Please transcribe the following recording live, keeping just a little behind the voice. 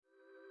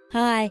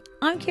Hi,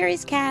 I'm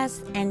Curious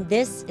Cass, and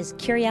this is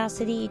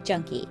Curiosity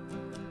Junkie.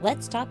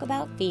 Let's talk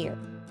about fear.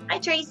 Hi,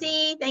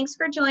 Tracy. Thanks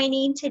for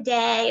joining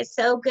today. It's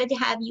so good to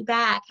have you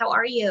back. How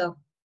are you?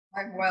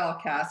 I'm well,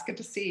 Cass. Good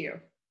to see you.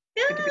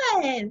 Good to be.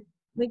 Good.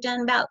 We've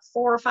done about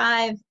 4 or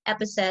 5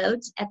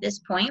 episodes at this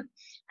point,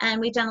 and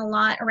we've done a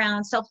lot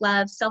around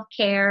self-love,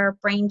 self-care,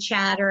 brain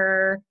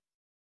chatter,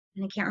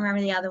 and I can't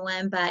remember the other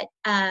one, but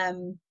I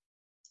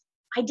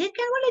did kind of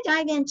want to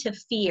dive into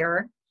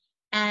fear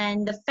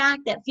and the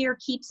fact that fear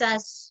keeps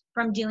us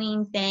from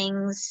doing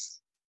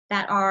things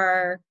that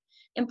are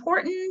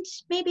important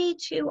maybe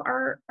to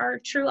our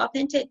true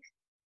authentic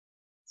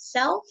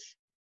self,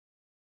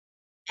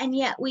 and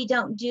yet we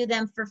don't do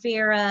them for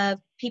fear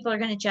of people are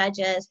going to judge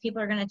us, people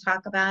are going to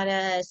talk about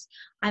us,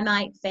 I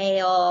might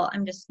fail.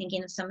 I'm just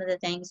thinking of some of the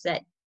things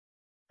that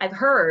I've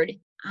heard.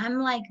 I'm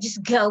like,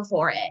 just go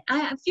for it.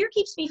 Fear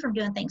keeps me from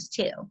doing things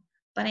too,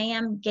 but I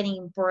am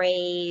getting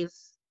braver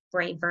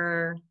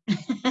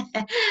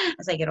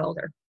as I get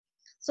older.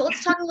 So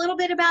let's talk a little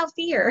bit about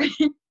fear.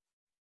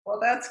 Well,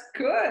 that's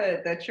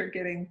good that you're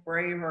getting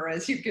braver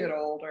as you get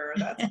older.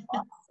 That's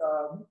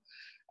awesome.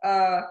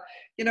 Uh,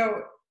 you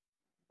know,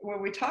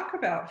 when we talk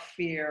about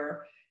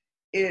fear,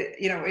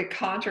 it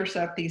conjures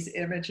up these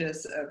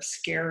images of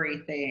scary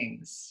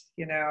things,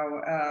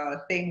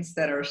 things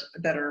that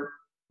are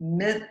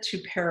meant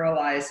to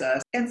paralyze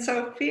us. And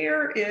so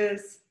fear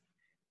is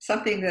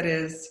something that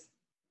is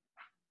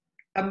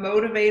a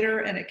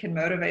motivator, and it can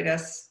motivate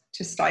us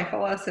to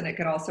stifle us, and it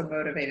can also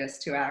motivate us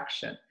to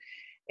action.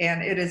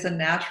 And it is a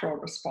natural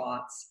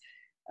response.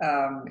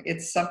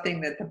 It's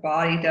something that the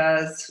body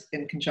does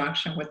in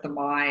conjunction with the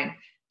mind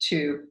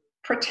to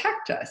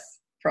protect us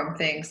from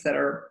things that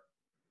are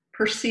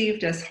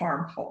perceived as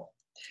harmful.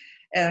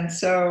 And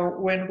so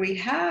when we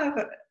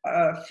have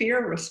a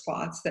fear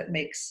response that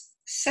makes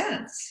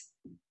sense,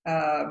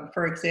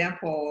 for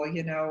example,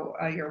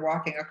 you're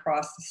walking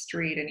across the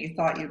street and you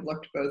thought you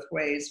looked both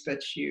ways, but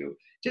you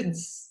didn't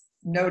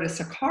notice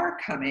a car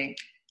coming.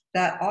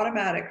 That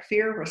automatic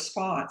fear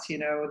response,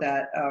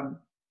 that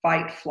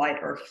fight, flight,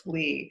 or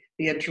flee,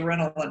 the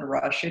adrenaline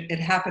rush, it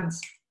happens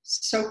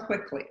so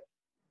quickly.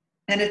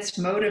 And it's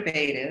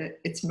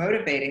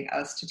motivating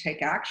us to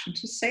take action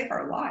to save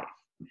our life.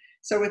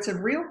 So it's a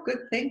real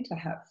good thing to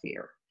have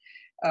fear.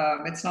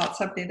 It's not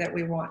something that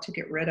we want to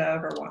get rid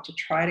of or want to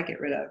try to get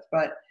rid of.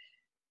 But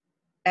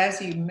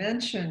as you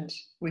mentioned,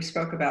 we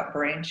spoke about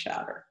brain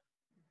chatter.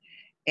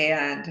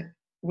 And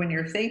when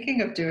you're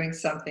thinking of doing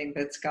something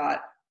that's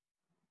got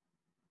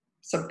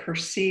some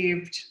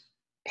perceived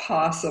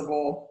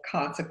possible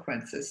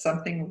consequences,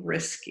 something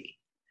risky,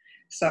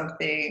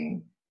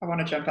 something, I want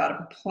to jump out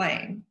of a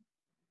plane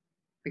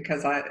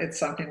because it's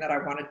something that I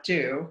want to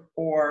do,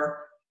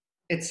 or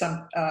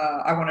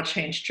I want to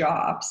change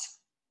jobs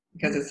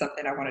because it's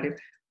something I want to do.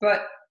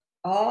 But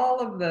all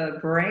of the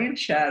brain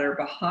chatter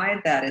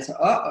behind that is,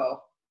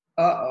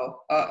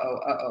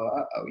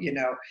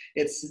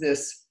 it's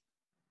this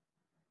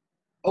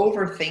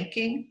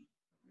overthinking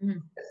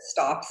that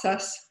stops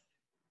us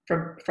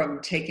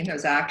from taking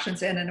those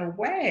actions. And in a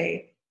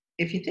way,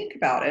 if you think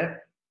about it,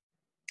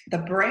 the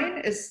brain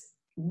is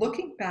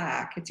looking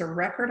back. It's a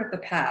record of the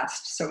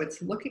past. So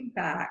it's looking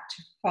back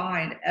to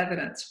find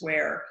evidence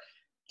where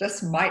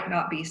this might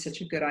not be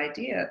such a good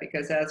idea,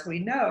 because as we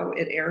know,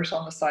 it errs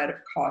on the side of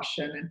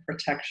caution and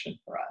protection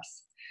for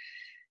us.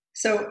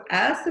 So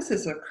as this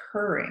is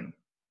occurring,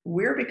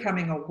 we're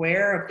becoming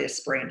aware of this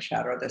brain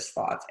chatter, this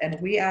thoughts, and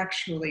we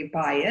actually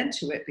buy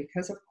into it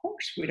because, of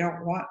course, we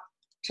don't want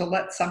to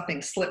let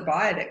something slip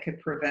by that could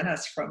prevent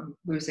us from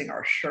losing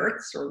our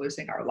shirts or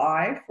losing our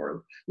life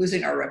or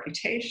losing our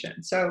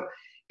reputation. So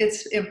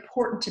it's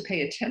important to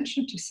pay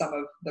attention to some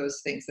of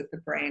those things that the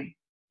brain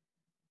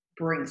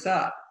brings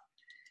up.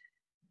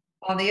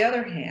 On the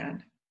other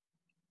hand,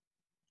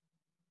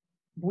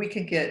 we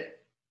can get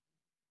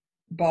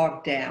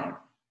bogged down.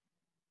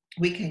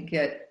 We can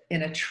get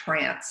in a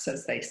trance,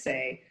 as they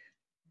say,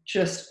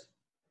 just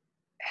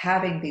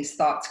having these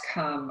thoughts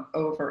come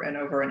over and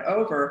over and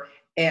over,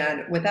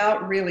 and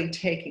without really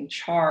taking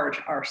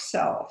charge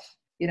ourselves.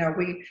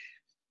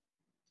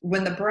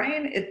 When the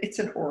brain, it's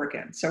an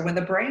organ. So when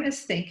the brain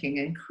is thinking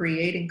and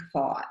creating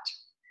thought,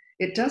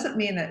 it doesn't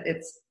mean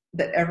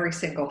that every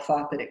single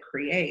thought that it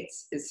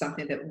creates is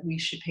something that we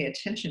should pay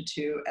attention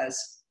to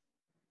as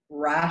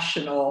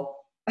rational,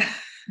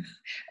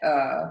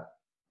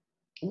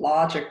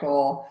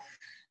 logical,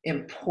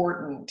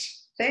 important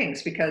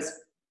things, because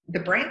the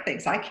brain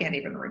thinks, I can't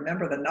even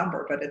remember the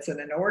number, but it's an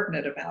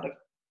inordinate amount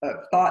of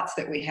thoughts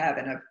that we have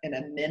in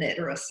a minute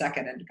or a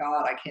second, and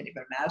God, I can't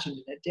even imagine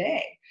in a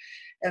day.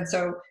 And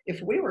so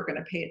if we were going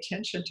to pay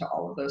attention to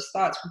all of those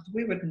thoughts,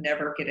 we would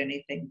never get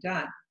anything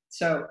done.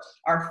 So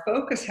our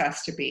focus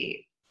has to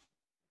be,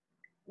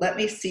 let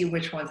me see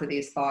which ones of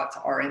these thoughts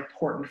are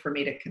important for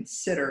me to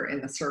consider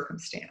in the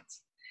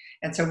circumstance.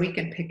 And so we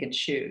can pick and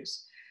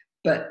choose.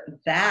 But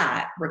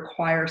that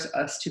requires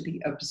us to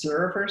be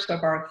observers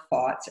of our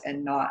thoughts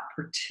and not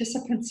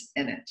participants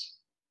in it.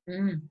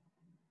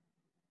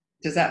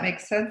 Does that make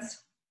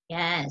sense?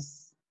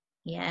 Yes.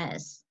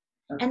 Yes.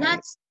 And Okay.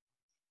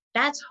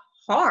 that's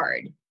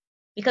hard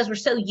because we're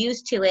so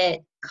used to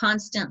it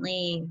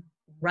constantly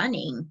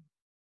running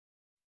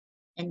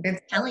and And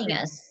so telling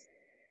us.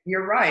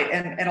 you're right.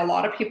 And a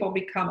lot of people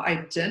become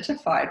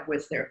identified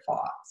with their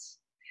thoughts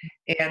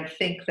and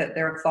think that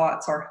their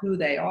thoughts are who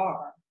they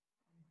are.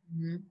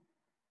 Mhm.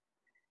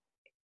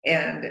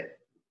 And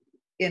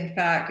in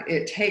fact,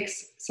 it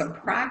takes some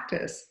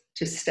practice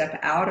to step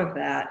out of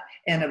that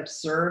and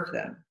observe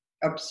them,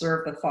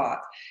 observe the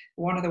thoughts.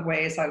 One of the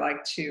ways I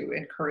like to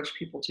encourage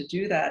people to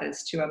do that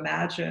is to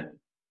imagine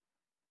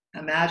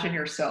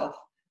yourself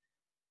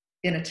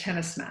in a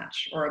tennis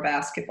match or a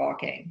basketball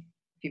game.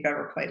 If you've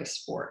ever played a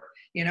sport,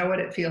 you know what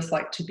it feels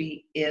like to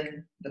be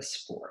in the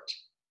sport,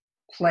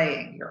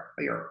 playing.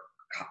 Your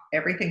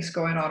everything's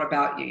going on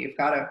about you. You've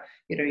got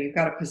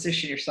to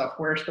position yourself.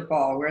 Where's the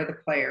ball? Where are the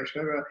players?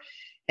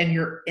 And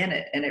you're in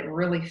it, and it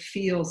really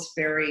feels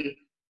very.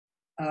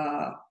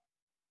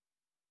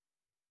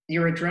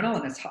 Your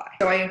adrenaline is high.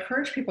 So I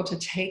encourage people to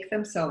take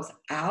themselves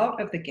out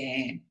of the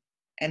game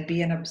and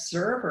be an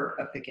observer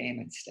of the game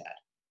instead.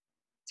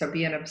 So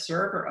be an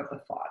observer of the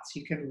thoughts.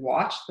 You can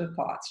watch the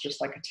thoughts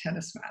just like a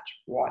tennis match.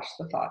 Watch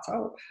the thoughts.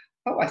 Oh,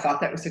 I thought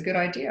that was a good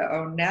idea.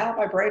 Oh, now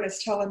my brain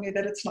is telling me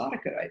that it's not a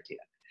good idea.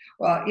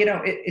 Well,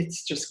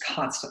 it's just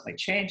constantly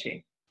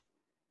changing.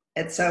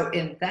 And so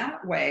in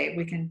that way,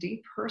 we can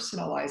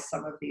depersonalize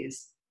some of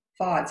these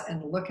thoughts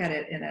and look at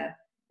it in a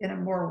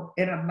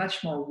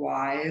much more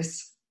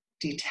wise,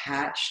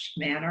 detached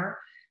manner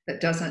that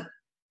doesn't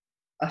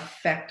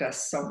affect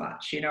us so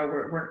much.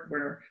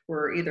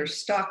 We're either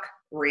stuck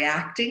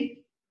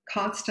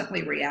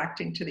constantly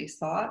reacting to these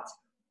thoughts,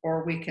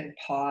 or we can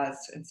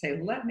pause and say,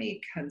 let me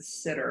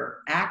consider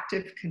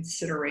active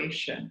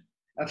consideration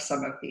of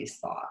some of these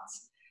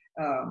thoughts.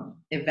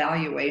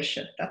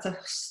 Evaluation. That's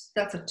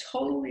a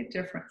totally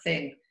different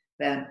thing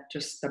than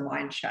just the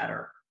mind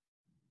chatter.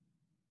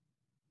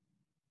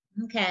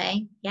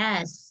 Okay.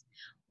 Yes.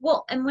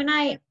 Well, and when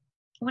I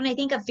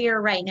think of fear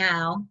right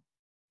now,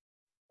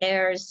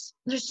 there's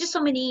just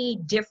so many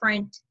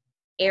different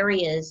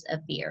areas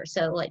of fear.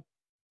 So like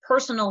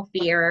personal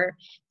fear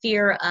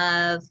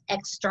of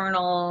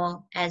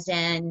external, as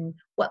in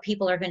what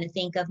people are going to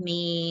think of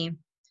me,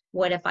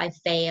 what if I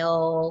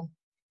fail,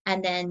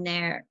 and then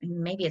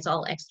maybe it's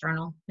all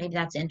external, maybe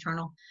that's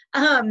internal.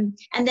 And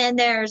then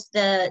there's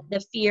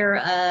the fear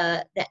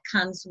that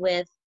comes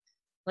with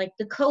like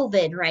the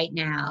COVID right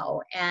now,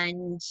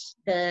 and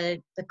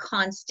the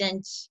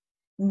constant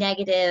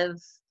negative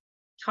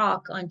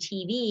talk on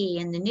TV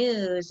and the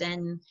news,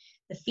 and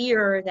the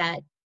fear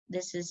that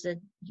this is a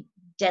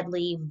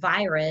deadly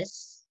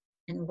virus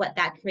and what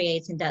that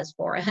creates and does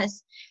for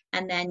us.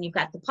 And then you've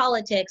got the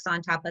politics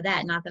on top of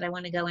that. Not that I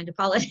want to go into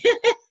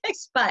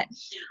politics, but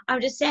I'm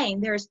just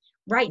saying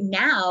right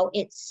now,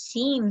 it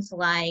seems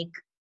like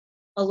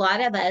a lot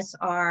of us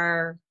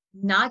are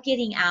not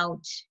getting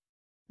out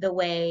the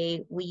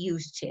way we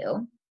used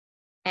to.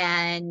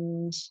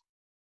 And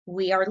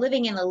we are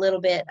living in a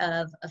little bit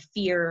of a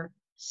fear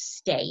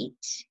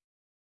state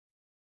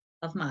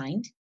of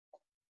mind.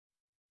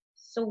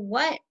 So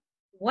what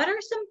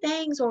are some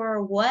things,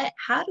 or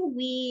how do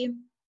we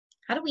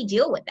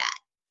deal with that?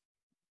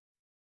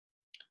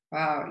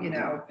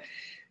 Wow,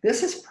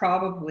 this is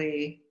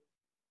probably,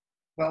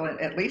 well,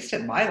 at least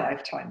in my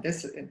lifetime,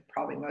 and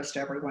probably most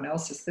everyone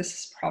else's, this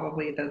is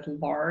probably the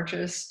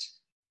largest,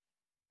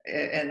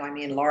 and I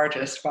mean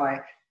largest by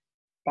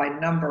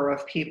number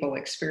of people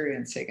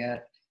experiencing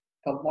it,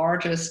 the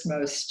largest,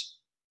 most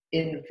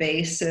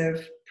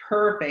invasive,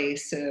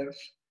 pervasive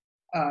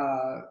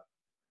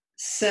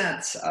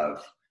sense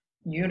of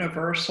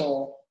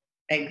universal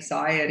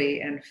anxiety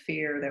and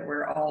fear that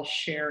we're all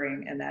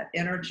sharing, and that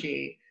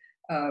energy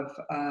of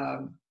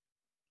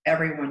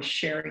everyone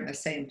sharing the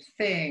same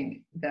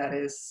thing, that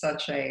is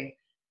such a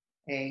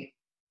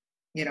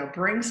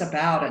brings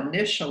about,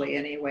 initially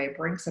anyway,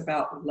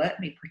 let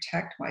me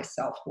protect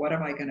myself. What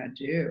am I going to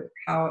do?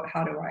 How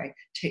do I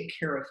take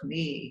care of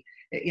me?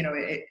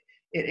 It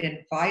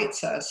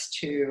invites us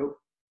to,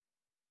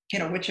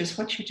 which is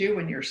what you do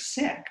when you're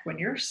sick. When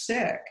you're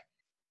sick,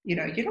 you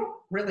don't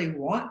really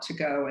want to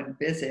go and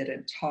visit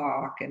and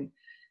talk, and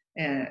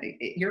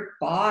your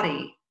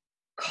body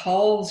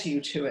calls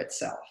you to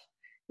itself.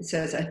 It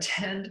says,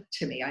 attend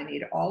to me. I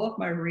need all of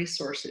my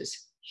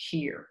resources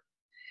here.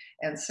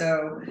 And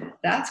so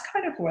that's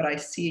kind of what I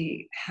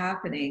see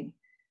happening.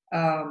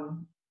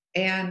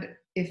 And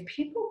if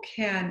people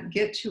can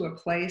get to a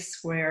place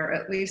where,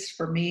 at least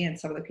for me and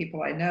some of the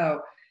people I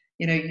know,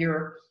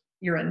 you're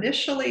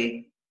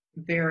initially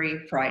very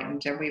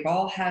frightened, and we've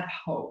all had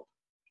hope.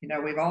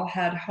 We've all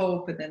had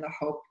hope, and then the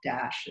hope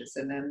dashes.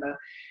 And then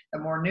the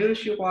more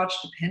news you watch,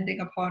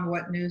 depending upon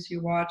what news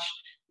you watch,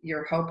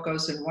 your hope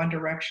goes in one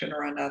direction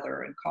or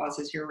another and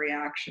causes your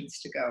reactions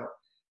to go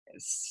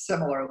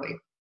similarly.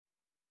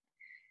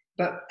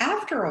 But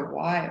after a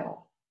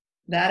while,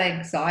 that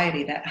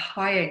anxiety, that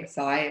high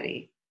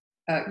anxiety,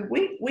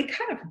 we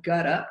kind of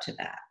gut up to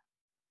that.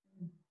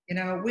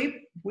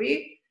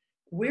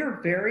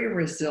 We're very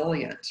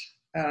resilient.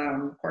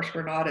 Of course,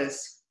 we're not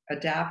as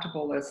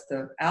adaptable as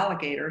the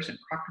alligators and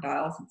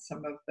crocodiles and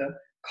some of the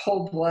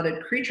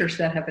cold-blooded creatures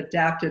that have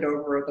adapted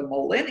over the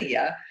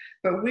millennia,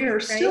 but we are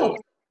still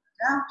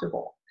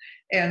adaptable.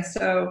 And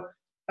so,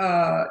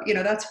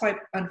 that's why,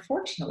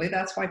 unfortunately,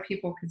 that's why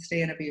people can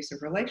stay in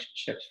abusive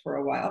relationships for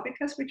a while,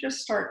 because we just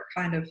start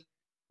kind of,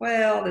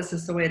 well, this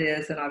is the way it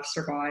is and I've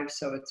survived,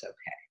 so it's okay.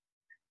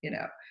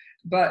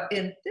 But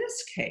in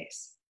this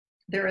case,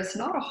 there is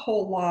not a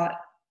whole lot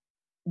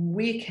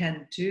we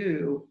can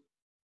do.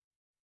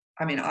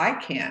 I mean, I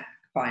can't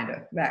find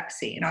a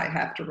vaccine. I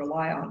have to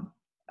rely on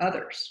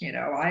others.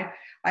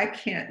 I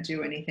can't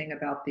do anything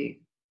about the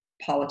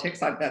politics.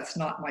 That's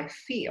not my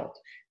field.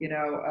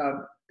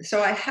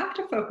 So I have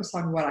to focus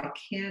on what I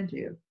can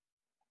do,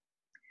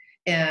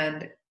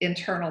 and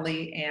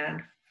internally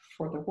and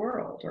for the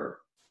world, or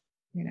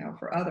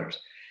for others.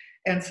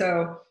 And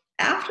so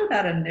after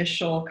that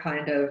initial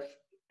kind of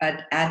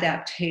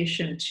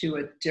adaptation to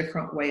a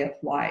different way of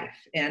life,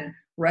 and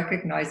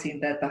recognizing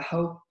that the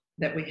hope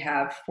that we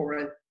have for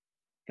it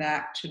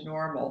back to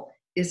normal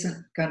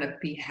isn't going to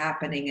be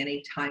happening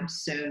anytime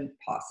soon,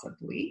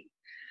 possibly,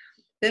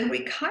 then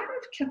we kind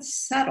of can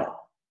settle.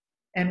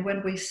 And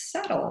when we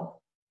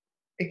settle,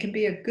 it can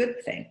be a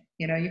good thing.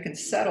 You can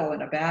settle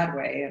in a bad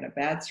way, in a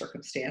bad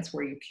circumstance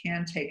where you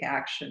can take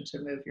action to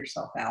move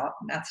yourself out,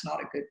 and that's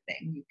not a good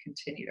thing. You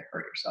continue to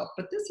hurt yourself.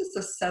 But this is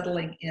a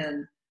settling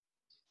in,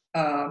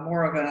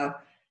 more of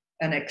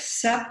an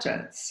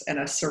acceptance and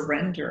a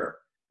surrender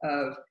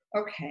of,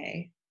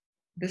 okay,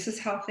 this is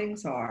how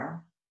things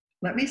are.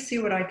 Let me see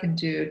what I can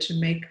do to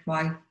make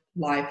my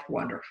life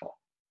wonderful.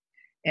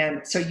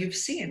 And so you've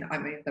seen,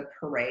 the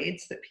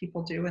parades that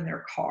people do in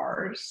their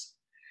cars.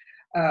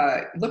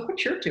 Look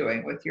what you're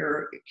doing with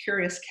your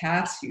Curious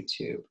Cast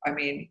YouTube.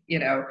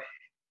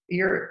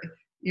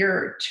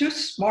 You're too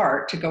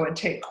smart to go and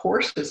take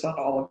courses on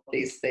all of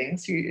these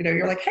things.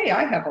 You're like, hey,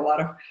 I know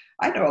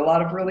a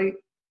lot of really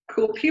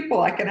cool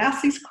people I can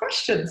ask these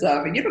questions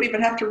of, and you don't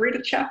even have to read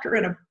a chapter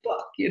in a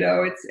book.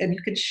 And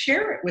you can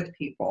share it with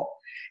people,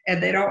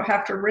 and they don't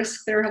have to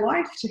risk their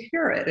life to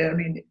hear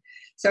it.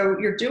 So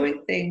you're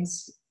doing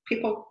things.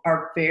 People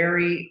are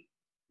very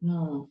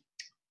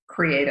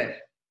creative.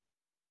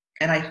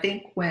 And I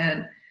think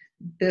when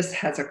this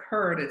has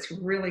occurred, it's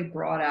really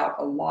brought out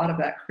a lot of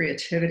that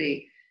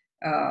creativity,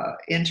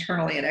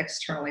 internally and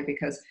externally,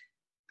 because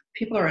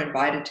people are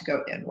invited to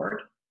go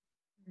inward.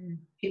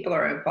 People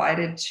are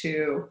invited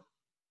to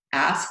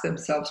ask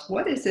themselves,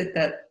 what is it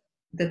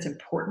that's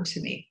important to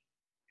me?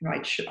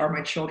 Are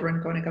my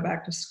children going to go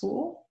back to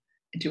school?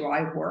 Do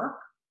I work?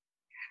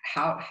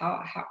 How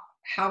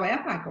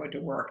am I going to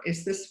work?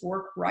 Is this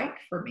work right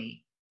for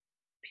me?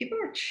 People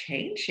are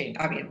changing.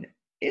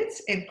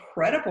 It's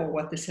incredible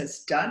what this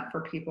has done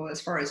for people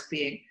as far as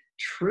being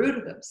true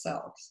to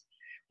themselves.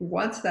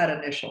 Once that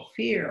initial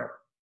fear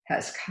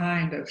has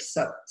kind of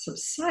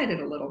subsided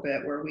a little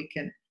bit, where we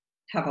can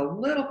have a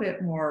little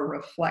bit more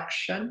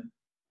reflection,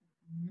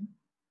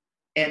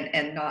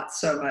 and not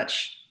so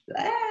much, what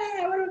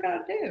are we going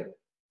to do?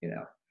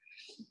 Yeah,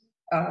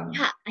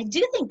 I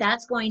do think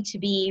that's going to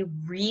be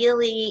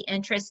really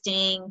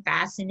interesting,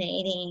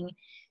 fascinating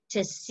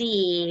to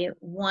see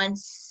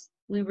once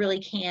we really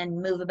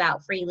can move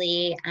about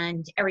freely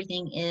and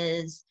everything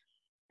is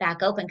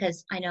back open.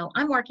 Because I know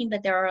I'm working,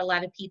 but there are a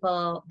lot of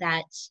people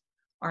that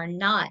are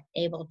not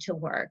able to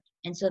work.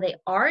 And so they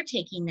are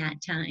taking that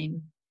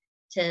time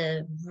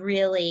to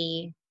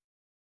really,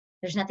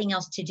 there's nothing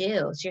else to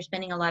do. So you're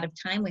spending a lot of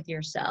time with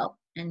yourself,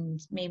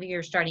 and maybe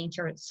you're starting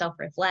to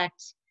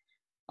self-reflect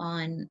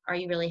on, are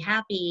you really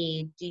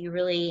happy? Do you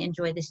really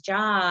enjoy this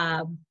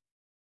job?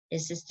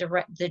 Is this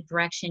the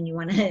direction you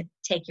want to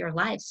take your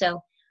life?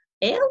 So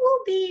it will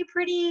be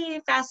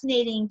pretty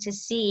fascinating to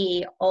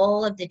see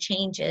all of the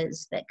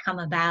changes that come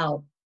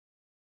about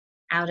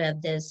out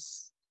of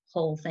this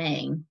whole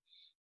thing.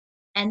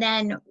 And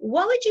then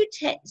what would you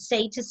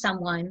say to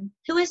someone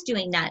who is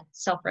doing that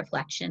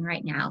self-reflection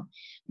right now?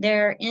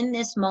 They're in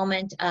this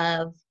moment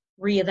of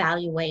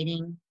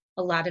reevaluating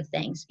a lot of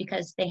things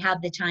because they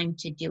have the time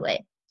to do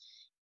it,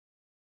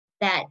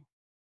 that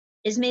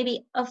is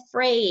maybe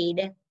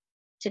afraid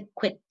to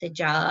quit the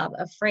job,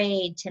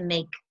 afraid to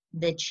make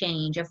the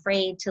change,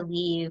 afraid to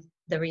leave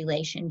the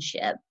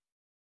relationship.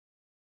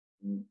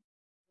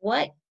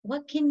 What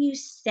can you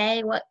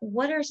say?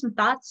 What are some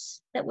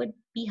thoughts that would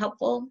be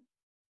helpful?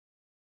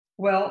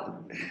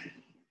 Well,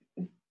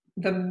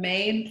 the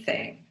main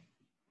thing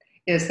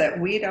is that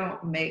we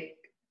don't make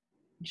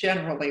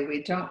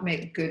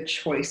good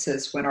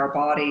choices when our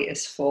body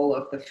is full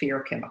of the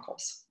fear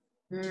chemicals.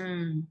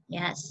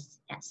 Yes.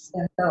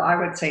 And so I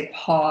would say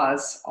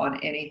pause on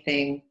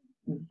anything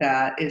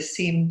that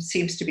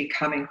seems to be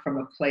coming from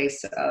a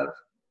place of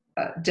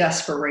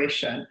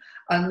desperation,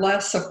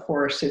 unless, of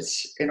course,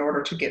 it's in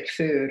order to get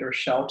food or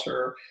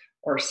shelter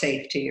or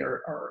safety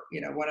or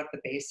one of the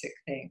basic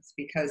things.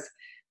 Because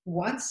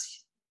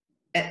once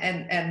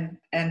and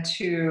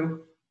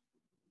to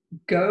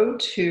go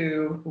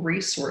to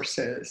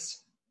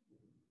resources,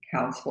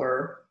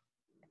 counselor,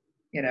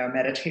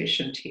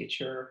 meditation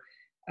teacher,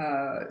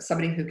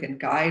 somebody who can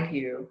guide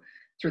you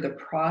through the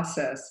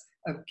process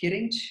of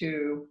getting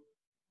to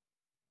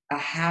a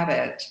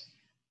habit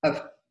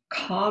of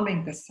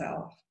calming the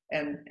self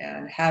and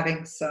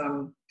having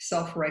some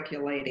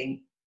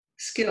self-regulating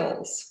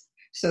skills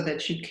so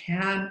that you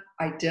can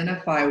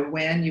identify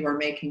when you are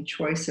making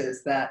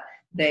choices that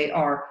they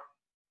are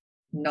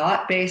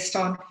not based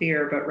on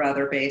fear, but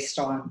rather based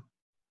on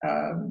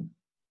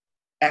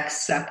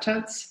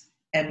acceptance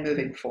and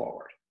moving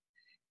forward.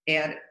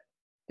 And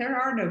there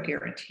are no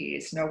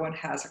guarantees. No one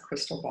has a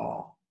crystal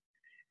ball.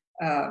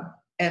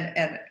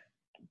 And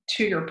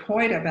to your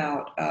point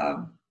about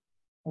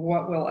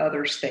what will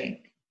others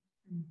think,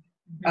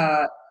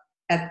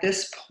 at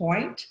this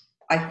point,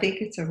 I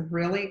think it's a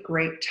really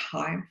great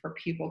time for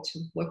people to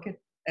look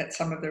at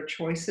some of their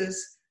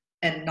choices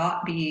and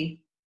not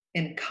be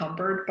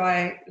encumbered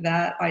by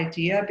that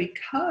idea,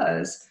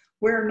 because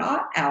we're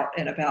not out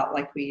and about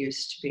like we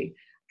used to be.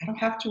 I don't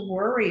have to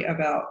worry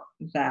about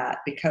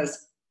that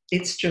because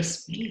it's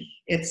just me.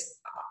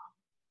 It's,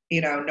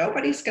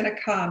 nobody's going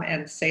to come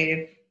and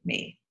save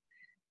me.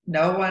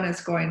 No one is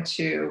going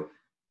to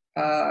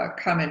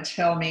come and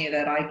tell me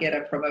that I get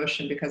a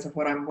promotion because of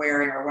what I'm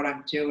wearing or what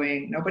I'm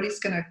doing. Nobody's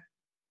going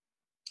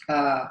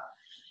to,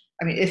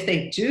 if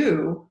they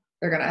do,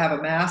 they're going to have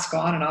a mask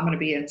on and I'm going to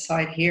be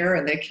inside here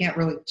and they can't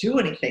really do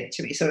anything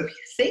to me. So if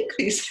you think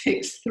these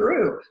things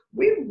through,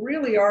 we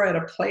really are at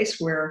a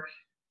place where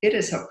it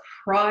is a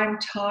prime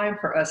time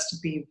for us to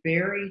be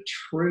very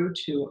true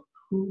to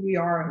who we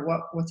are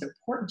and what's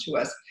important to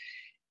us.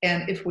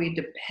 And if we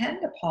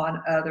depend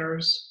upon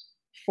others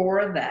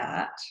for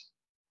that,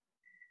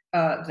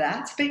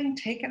 that's being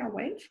taken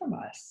away from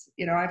us.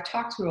 I've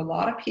talked to a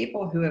lot of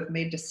people who have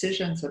made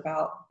decisions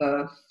about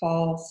the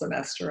fall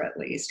semester, at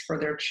least for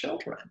their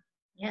children.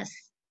 Yes.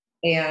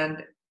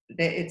 And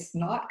it's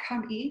not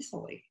come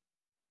easily.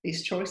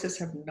 These choices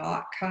have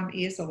not come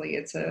easily.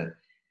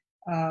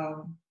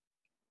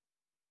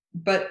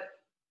 But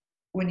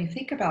when you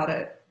think about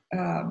it,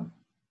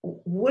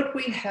 would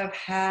we have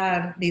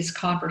had these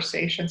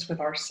conversations with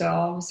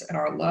ourselves and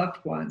our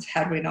loved ones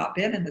had we not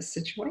been in this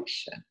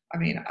situation?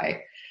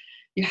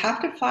 You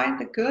have to find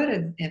the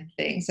good in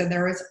things, and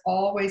there is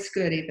always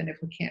good, even if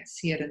we can't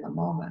see it in the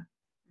moment.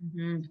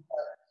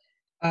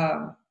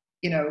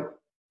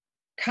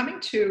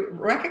 Coming to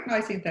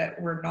recognizing that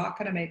we're not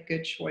going to make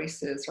good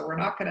choices, or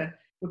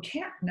we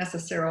can't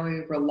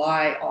necessarily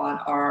rely on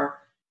our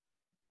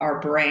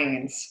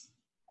brains,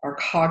 our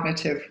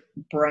cognitive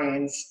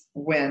brains,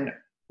 when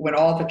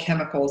all the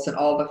chemicals and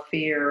all the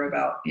fear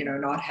about,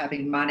 not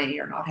having money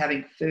or not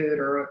having food,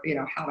 or,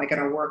 how am I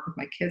going to work with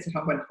my kids at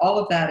home, when all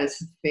of that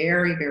is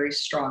very, very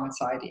strong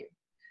inside you.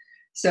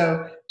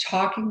 So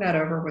talking that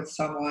over with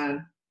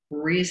someone,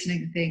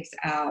 reasoning things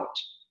out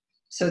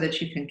so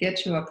that you can get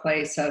to a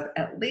place of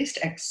at least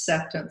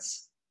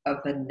acceptance of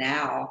the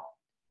now,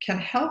 can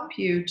help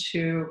you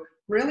to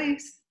really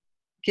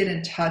get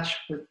in touch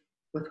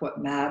with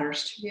what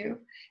matters to you.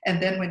 And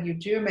then when you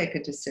do make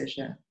a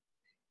decision,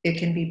 it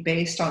can be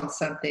based on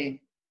something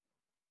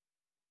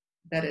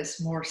that is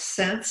more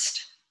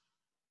sensed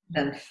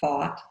than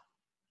thought,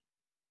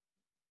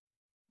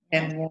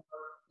 and more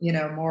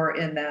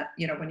in that,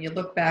 when you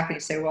look back and you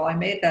say, well, I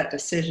made that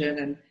decision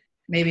and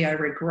maybe I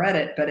regret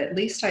it, but at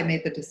least I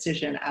made the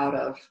decision out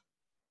of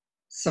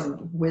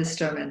some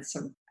wisdom and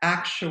some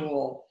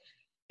actual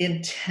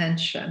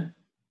intention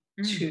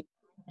to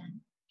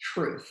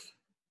truth,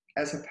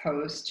 as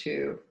opposed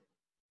to,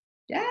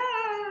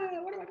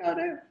 what am I going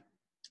to do?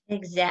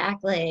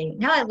 Exactly.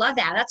 No, I love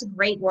that. That's a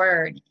great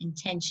word,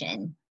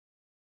 intention.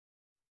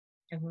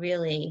 I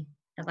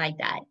like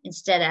that.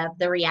 Instead of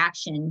the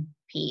reaction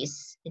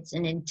piece, it's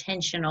an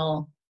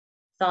intentional,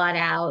 thought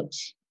out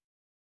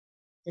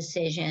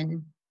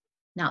decision,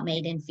 not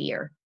made in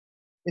fear.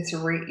 It's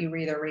you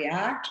either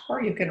react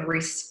or you can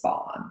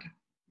respond.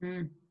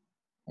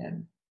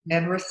 And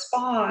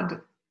respond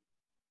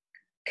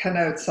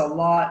connotes a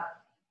lot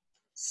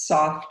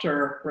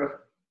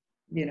softer,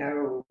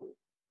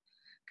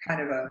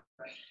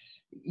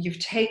 you've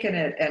taken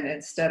it, and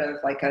instead of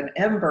like an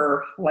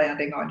ember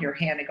landing on your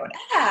hand and going,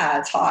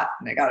 it's hot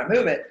and I got to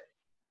move it,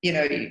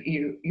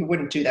 you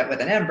wouldn't do that with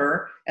an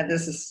ember. And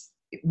this is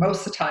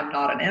most of the time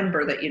not an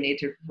ember that you need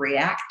to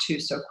react to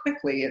so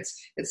quickly.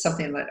 It's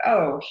something that,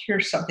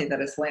 here's something that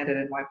has landed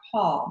in my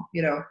palm.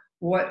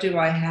 What do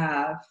I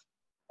have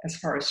as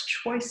far as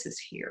choices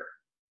here?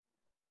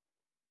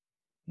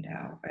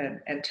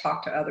 And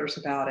talk to others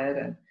about it,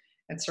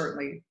 and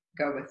certainly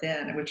go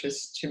within, which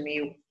is, to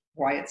me,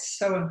 why it's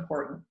so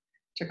important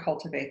to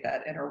cultivate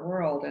that inner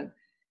world and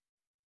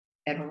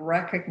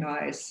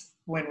recognize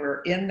when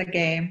we're in the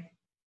game,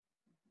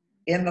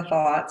 in the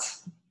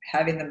thoughts,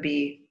 having them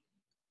be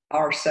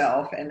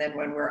ourself, and then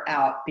when we're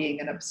out, being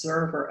an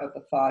observer of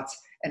the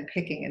thoughts and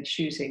picking and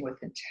choosing with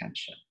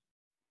intention.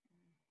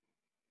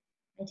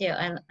 I do.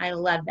 I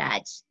love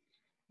that.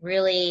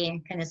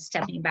 Really kind of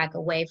stepping back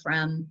away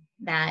from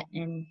that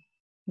and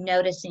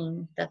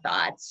noticing the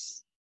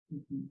thoughts,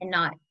 and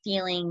not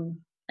feeling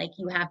like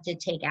you have to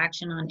take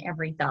action on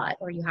every thought,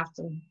 or you have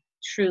to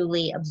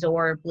truly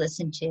absorb,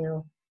 listen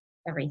to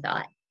every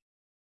thought.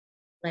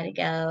 Let it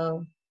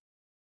go.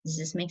 Does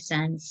this make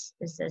sense?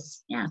 Is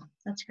this, yeah,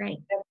 that's great.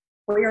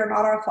 We are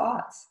not our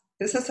thoughts.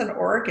 This is an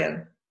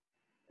organ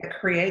that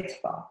creates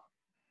thought.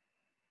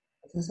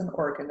 This is an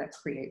organ that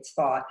creates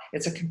thought.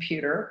 It's a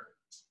computer.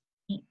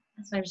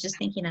 That's what I was just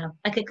thinking of.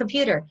 Like a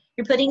computer.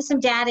 You're putting some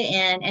data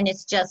in and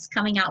it's just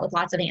coming out with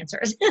lots of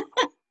answers.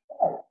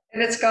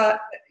 And it's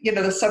got,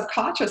 the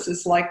subconscious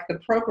is like the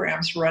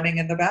programs running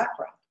in the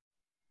background.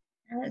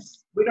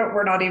 Yes.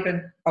 We're not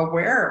even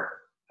aware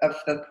of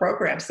the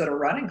programs that are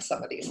running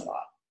some of these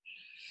thoughts.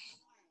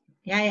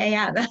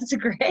 Yeah. That's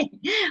great.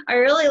 I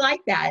really like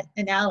that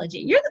analogy.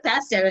 You're the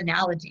best at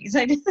analogies.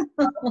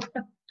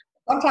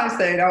 Sometimes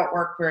they don't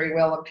work very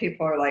well and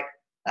people are like,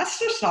 that's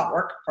just not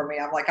working for me.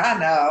 I'm like, I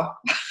know.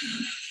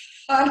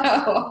 I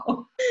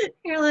know.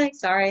 You're like,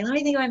 sorry, let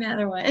me think of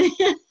another one.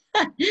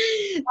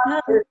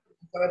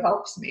 So it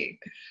helps me.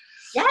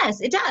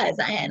 Yes, it does.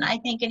 And I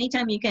think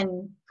anytime you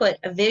can put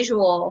a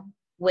visual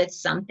with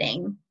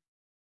something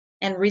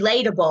and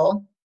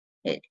relatable,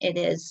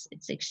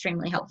 it's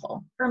extremely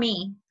helpful for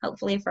me,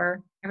 hopefully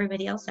for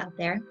everybody else out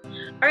there.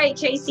 All right,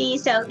 Tracy.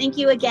 So thank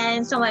you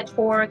again so much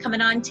for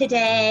coming on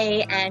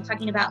today and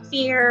talking about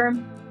fear.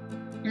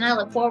 And I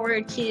look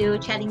forward to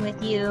chatting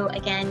with you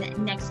again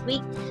next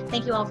week.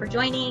 Thank you all for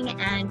joining,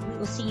 and we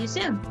will see you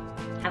soon.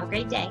 Have a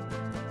great day.